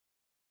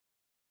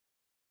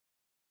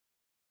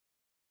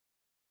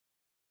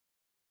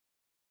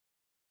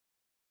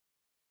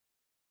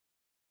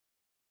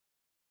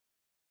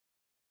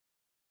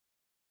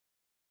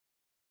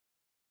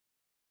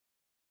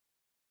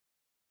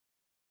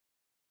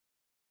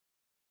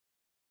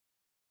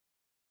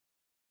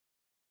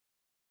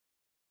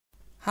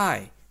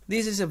Hi,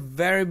 this is a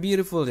very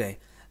beautiful day.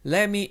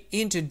 Let me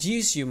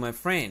introduce you my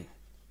friend.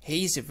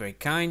 He is very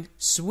kind,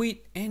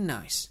 sweet and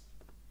nice.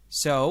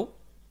 So,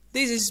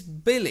 this is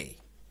Billy.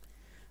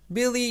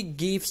 Billy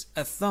gives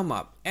a thumb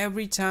up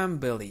every time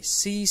Billy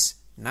sees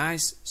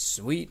nice,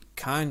 sweet,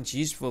 kind,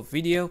 useful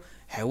video.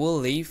 He will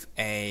leave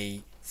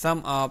a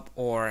thumb up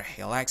or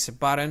he likes a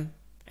button.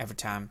 Every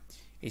time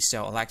he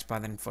saw a like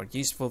button for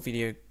useful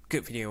video,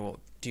 good video will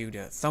do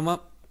the thumb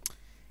up.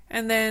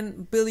 And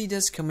then Billy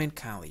does comment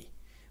kindly.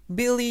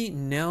 Billy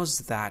knows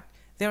that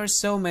there are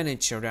so many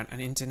children on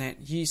the internet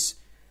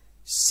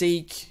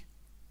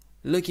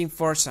looking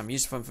for some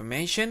useful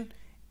information,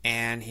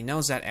 and he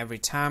knows that every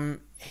time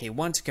he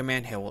wants to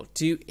comment, he will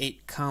do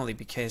it kindly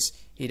because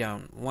he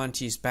don't want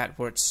to use bad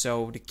words,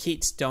 so the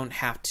kids don't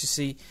have to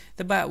see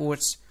the bad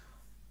words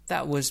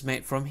that was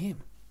made from him.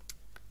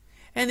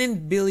 And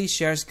then Billy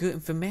shares good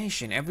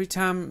information. Every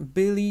time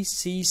Billy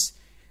sees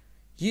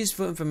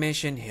useful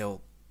information,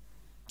 he'll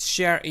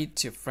share it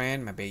to a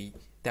friend, maybe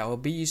that will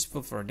be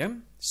useful for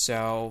them.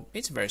 So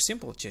it's very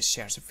simple, just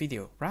share the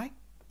video, right?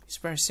 It's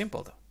very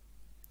simple though.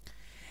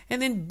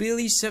 And then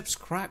Billy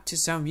subscribed to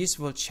some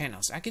useful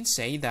channels. I can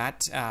say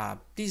that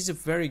this is a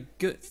very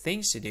good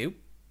thing to do.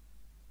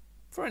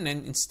 For an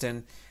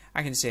instant,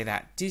 I can say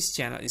that this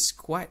channel is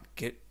quite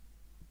good.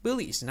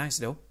 Billy is nice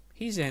though.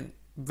 He's a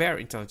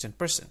very intelligent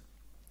person.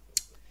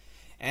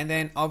 And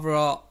then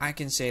overall, I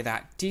can say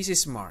that this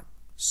is smart.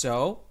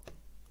 So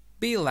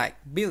be like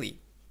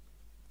Billy.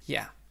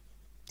 Yeah,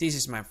 this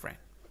is my friend,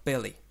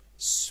 Billy.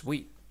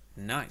 Sweet,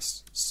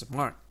 nice,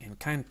 smart, and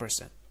kind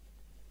person.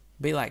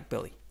 Be like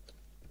Billy.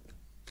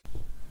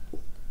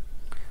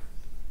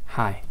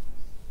 Hi,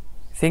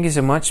 thank you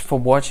so much for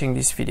watching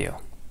this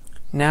video.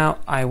 Now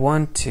I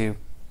want to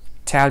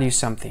tell you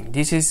something.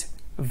 This is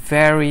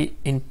very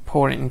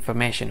important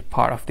information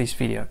part of this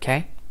video,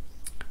 okay?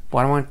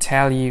 What I want to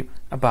tell you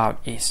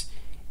about is,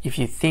 if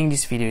you think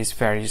this video is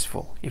very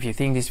useful, if you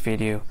think this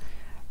video,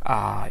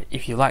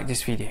 if you like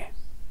this video,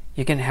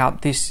 you can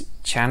help this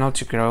channel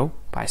to grow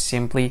by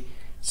simply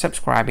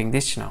subscribing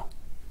this channel.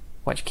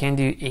 What you can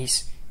do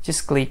is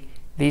just click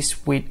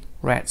this with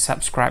red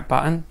subscribe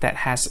button that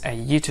has a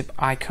YouTube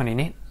icon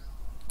in it.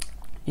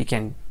 You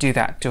can do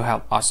that to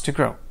help us to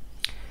grow.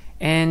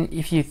 And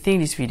if you think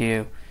this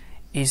video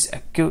is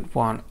a good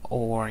one,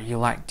 or you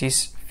like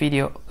this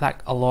video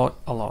like a lot,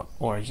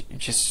 or you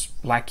just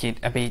like it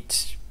a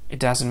bit, it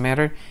doesn't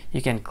matter,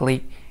 you can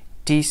click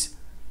this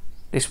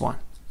one,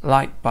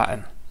 like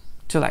button,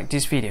 to like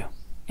this video.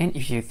 And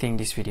if you think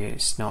this video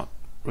is not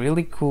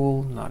really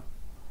cool, not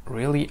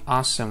really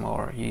awesome,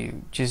 or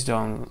you just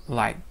don't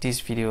like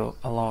this video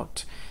a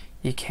lot,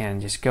 you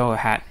can just go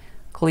ahead,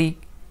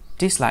 click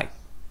dislike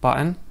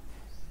button,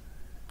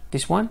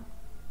 this one.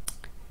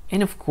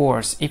 And of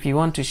course, if you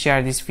want to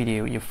share this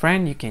video with your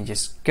friend, you can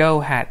just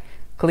go ahead,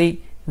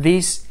 click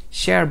this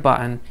share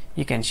button.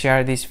 You can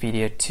share this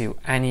video to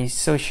any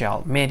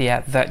social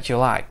media that you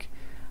like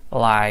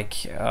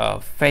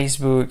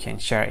Facebook,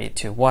 and share it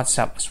to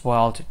WhatsApp as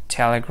well, to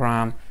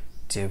Telegram,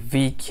 to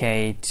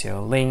VK, to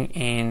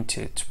LinkedIn,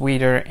 to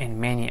Twitter, and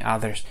many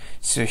other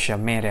social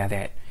media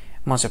that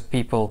most of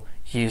people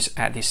use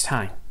at this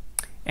time.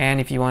 And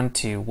if you want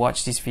to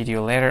watch this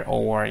video later,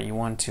 or you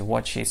want to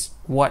watch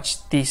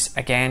this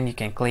again, you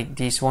can click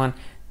this one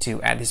to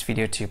add this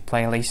video to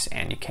playlist,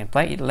 and you can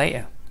play it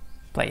later,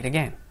 play it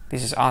again.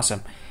 This is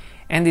awesome.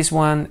 And this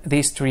one,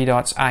 these three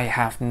dots, I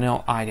have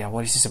no idea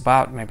what this is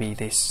about. Maybe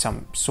there's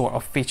some sort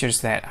of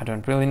features that I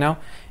don't really know.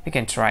 You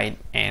can try it,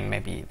 and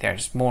maybe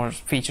there's more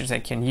features that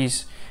you can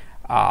use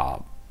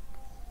to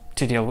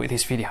deal with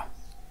this video.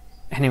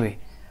 Anyway,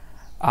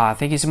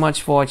 thank you so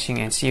much for watching,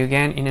 and see you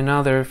again in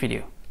another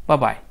video. Bye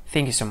bye.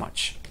 Thank you so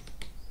much.